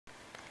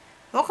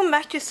Welcome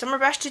back to Summer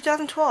Bash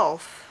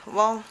 2012.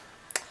 Well,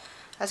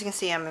 as you can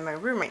see, I'm in my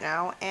room right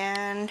now,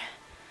 and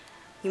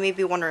you may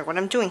be wondering what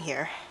I'm doing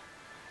here.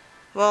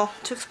 Well,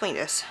 to explain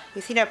this,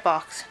 you see that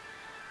box?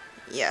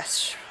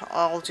 Yes,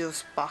 all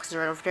those boxes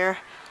right over there.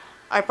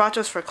 I brought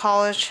those for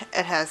college.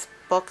 It has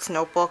books,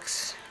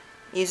 notebooks,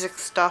 music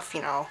stuff,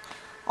 you know,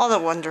 all the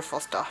wonderful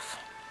stuff.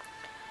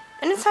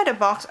 And inside the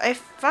box, I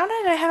found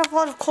out I had a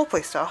lot of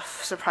Coldplay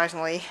stuff,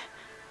 surprisingly,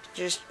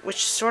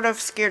 which sort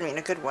of scared me in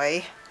a good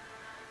way.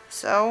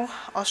 So,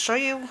 I'll show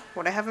you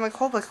what I have in my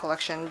Coldplay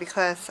collection,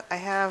 because I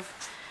have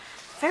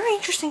very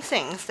interesting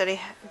things that I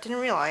didn't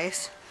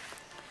realize.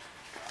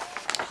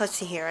 Let's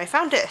see here. I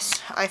found this.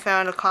 I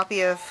found a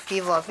copy of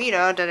Viva La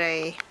Vida that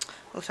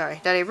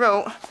I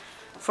wrote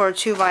for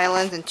 2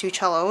 violins and 2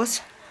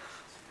 cellos.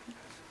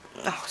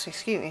 Oh, so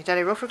excuse me. That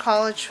I wrote for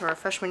college for a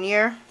freshman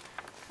year.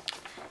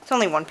 It's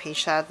only 1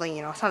 page, sadly.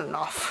 You know, it's not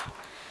enough.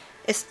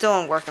 It's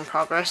still in work in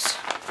progress.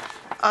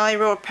 I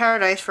wrote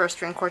Paradise for a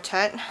string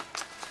quartet.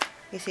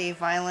 You see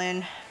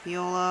violin,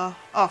 viola,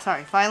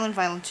 violin,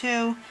 violin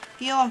 2,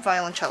 viola, and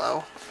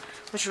violoncello,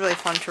 which is really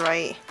fun to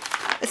write.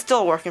 It's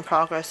still a work in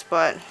progress,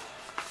 but,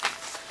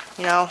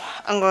 you know,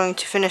 I'm going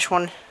to finish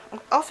one.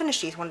 I'll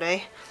finish these one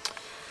day.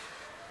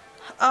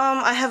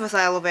 I have a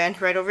xylo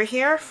band right over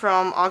here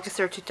from August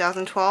 3rd,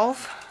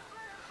 2012.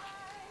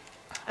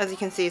 As you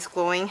can see, it's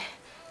glowing.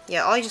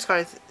 Yeah, all you just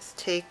gotta is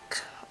take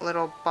a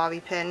little bobby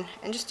pin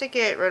and just stick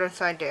it right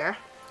inside there.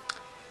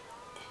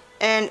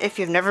 And if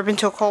you've never been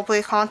to a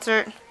Coldplay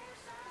concert,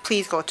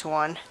 please go to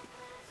one.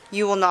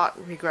 You will not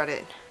regret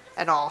it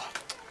at all.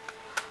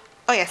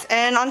 Oh yes,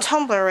 and on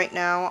Tumblr right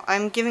now,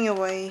 I'm giving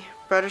away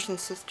Brothers and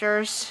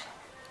Sisters,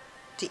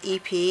 the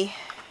EP,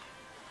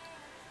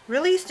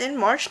 released in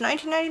March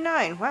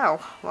 1999.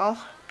 Wow,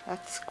 well,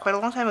 that's quite a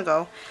long time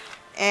ago.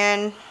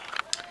 And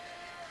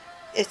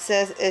it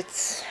says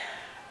it's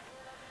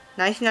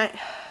 99.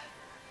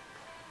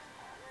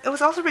 It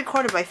was also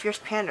recorded by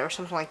Fierce Panda or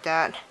something like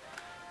that.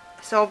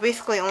 So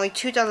basically only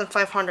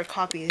 2,500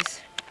 copies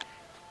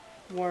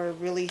were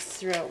released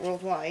throughout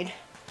worldwide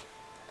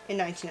in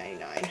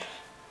 1999.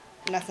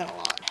 And that's not a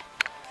lot.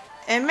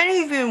 And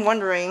many of you have been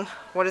wondering,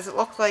 what does it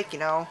look like, you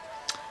know.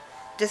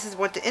 This is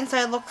what the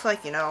inside looks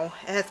like, you know.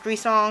 It has 3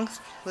 songs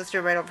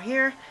listed right over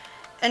here.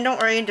 And don't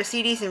worry, the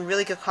CD's in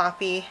really good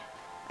copy.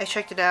 I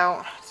checked it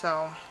out,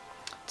 so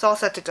it's all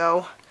set to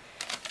go.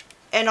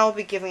 And I'll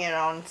be giving it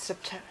on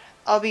September.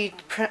 I'll be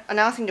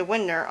announcing the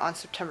winner on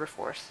September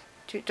 4th.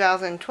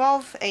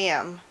 2012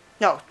 a.m.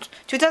 No,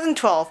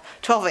 2012,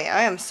 12 a.m.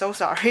 I am so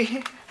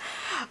sorry.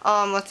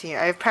 Let's see here.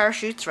 I have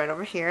Parachutes right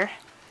over here.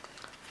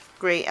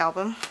 Great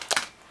album.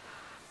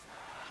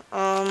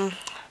 I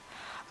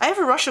have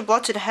A Rush of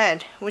Blood to the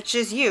Head, which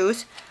is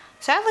used.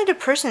 Sadly, the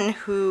person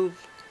who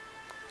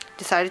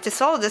decided to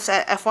sell this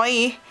at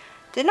FYE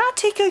did not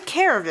take good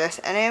care of this,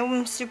 and I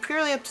am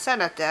severely upset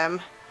at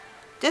them.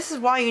 This is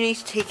why you need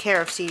to take care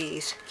of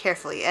CDs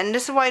carefully, and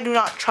this is why I do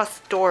not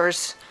trust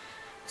stores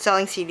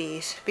selling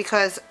CDs,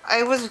 because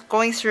I was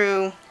going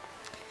through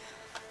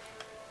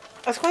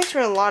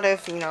a lot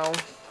of, you know,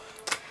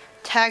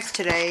 tags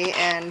today,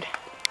 and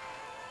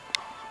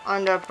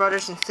on the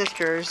Brothers and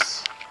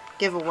Sisters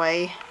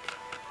giveaway,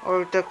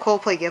 or the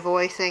Coldplay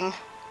giveaway thing.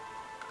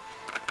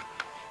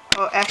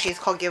 Oh, actually it's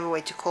called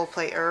Giveaway to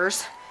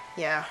Coldplayers.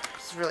 Yeah,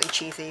 it's really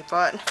cheesy,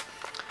 but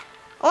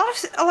a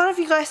lot of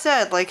you guys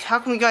said, like, how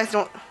come you guys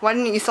why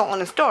didn't you sell it on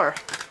the store?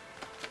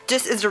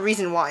 This is the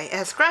reason why. It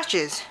has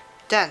scratches,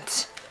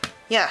 dents.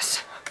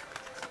 Yes,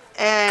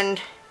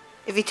 and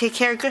if you take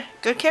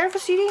good care of a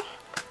CD,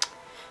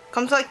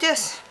 comes like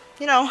this,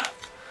 you know.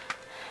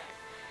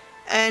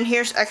 And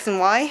here's X and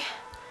Y,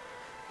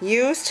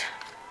 used,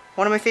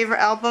 one of my favorite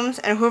albums,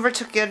 and whoever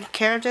took good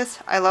care of this,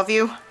 I love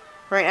you.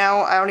 Right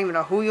now, I don't even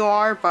know who you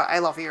are, but I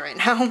love you right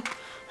now.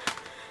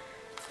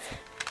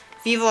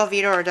 Viva La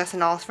Vida or Death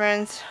and All His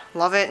Friends,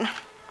 love it. And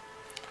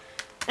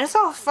it's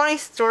all a funny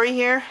story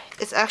here.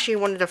 It's actually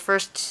one of the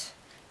first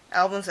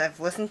albums I've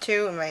listened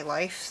to in my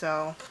life,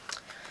 so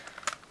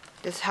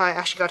this is how I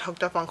actually got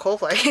hooked up on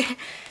Coldplay.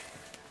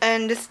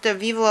 And this is the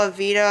Viva La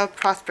Vida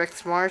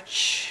Prospects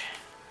March.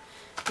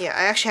 Yeah,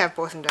 I actually have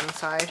both of them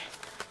inside.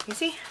 You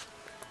see?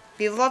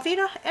 Viva La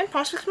Vida and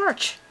Prospects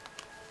March.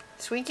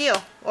 Sweet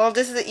deal. Well,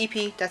 this is the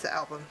EP, that's the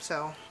album,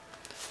 so,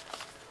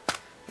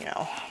 you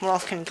know, what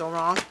else can go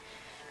wrong?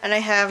 And I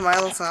have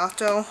Milo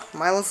Salato.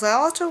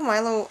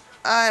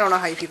 I don't know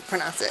how you people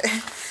pronounce it.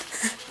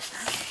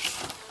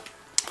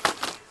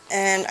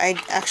 And I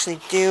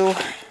actually do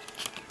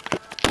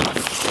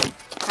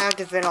have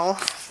the vinyl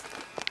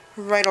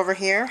right over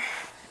here.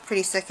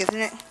 Pretty sick, isn't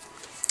it?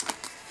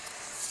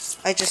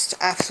 I just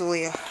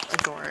absolutely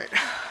adore it.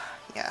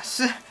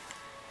 Yes.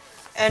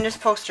 And this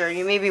poster,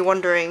 you may be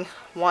wondering,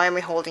 why am I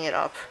holding it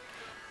up?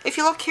 If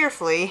you look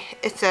carefully,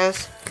 it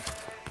says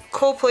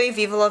Coldplay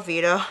Viva La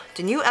Vida,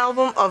 the new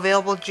album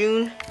available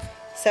June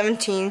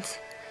 17th,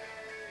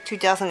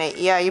 2008.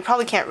 Yeah, you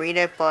probably can't read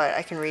it, but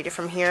I can read it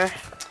from here.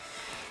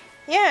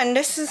 Yeah, and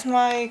this is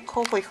my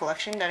Coldplay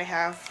collection that I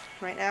have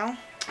right now.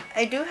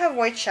 I do have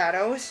White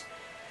Shadows,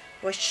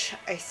 which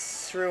I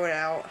threw it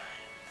out.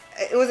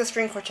 It was a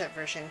string quartet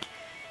version,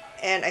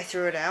 and I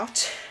threw it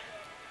out,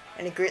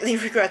 and I greatly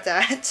regret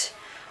that.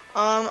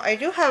 I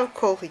do have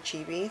Coldplay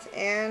chibis,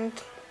 and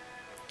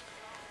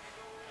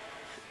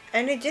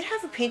I did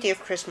have a painting of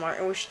Chris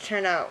Martin, which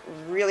turned out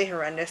really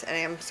horrendous, and I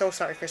am so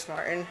sorry, Chris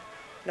Martin,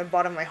 from the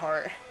bottom of my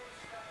heart.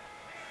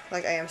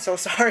 Like, I am so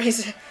sorry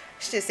to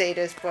say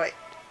this, but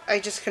I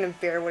just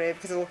couldn't bear with it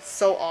because it looked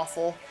so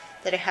awful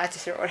that I had to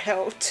throw it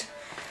out.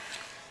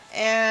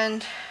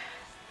 And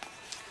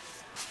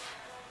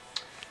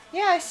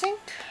yeah, I think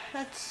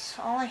that's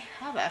all I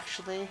have,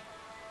 actually.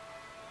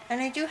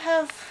 And I do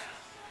have,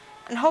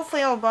 and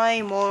hopefully I'll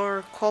buy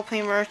more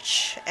Coldplay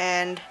merch.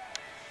 And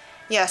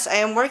yes, I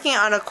am working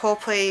on a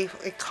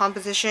Coldplay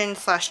composition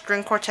 /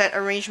 string quartet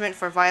arrangement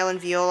for violin,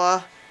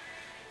 viola,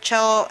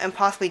 cello, and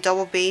possibly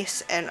double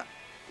bass, and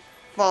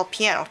well,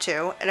 piano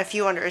too, and a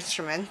few other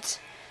instruments.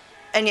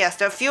 And yes,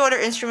 the few other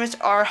instruments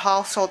are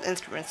household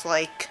instruments,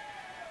 like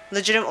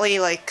legitimately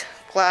like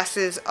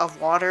glasses of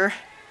water.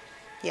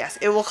 Yes,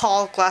 it will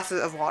call glasses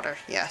of water.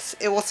 Yes,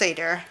 it will say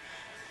there.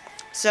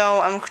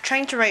 So I'm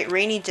trying to write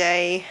Rainy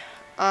Day,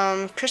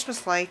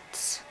 Christmas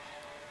lights,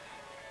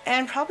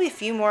 and probably a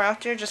few more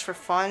out there just for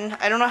fun.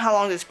 I don't know how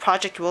long this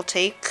project will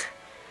take,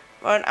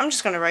 but I'm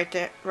just gonna write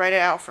it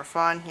out for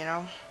fun, you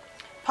know.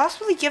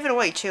 Possibly give it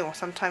away too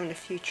sometime in the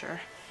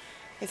future.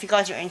 If you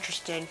guys are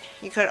interested,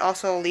 you could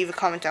also leave a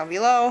comment down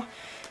below.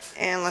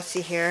 And let's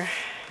see here.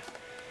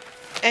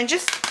 And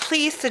just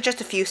please suggest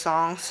a few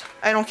songs.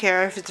 I don't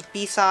care if it's a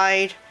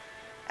B-side,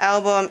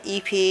 album,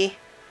 EP.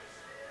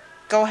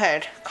 Go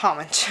ahead,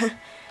 comment.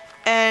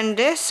 And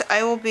this,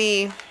 I will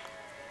be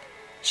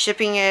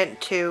shipping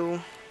it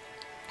to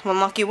one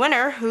lucky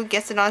winner who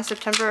gets it on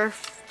September,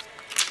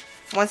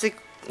 once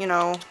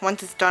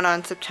it's done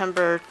on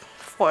September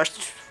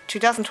 4th,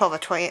 2012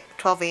 at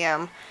 12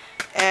 a.m.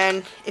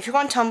 And if you go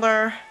on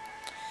Tumblr,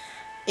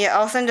 yeah,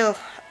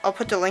 I'll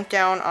put the link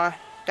down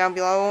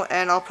below,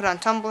 and I'll put it on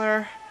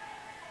Tumblr.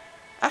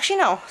 Actually,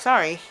 no,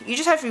 sorry. You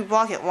just have to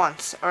reblog it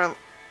once, or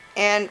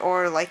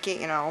like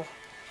it, you know.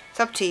 It's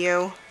up to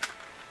you.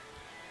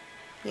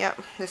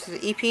 Yep, this is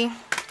the EP.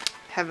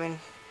 Having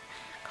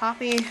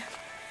copy,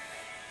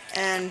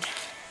 and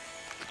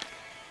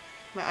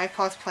my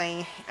iPod's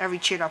playing Every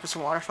Teardrop is a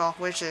Waterfall,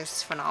 which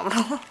is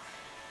phenomenal.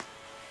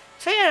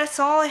 So yeah, that's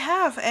all I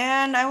have,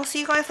 and I will see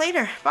you guys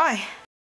later. Bye.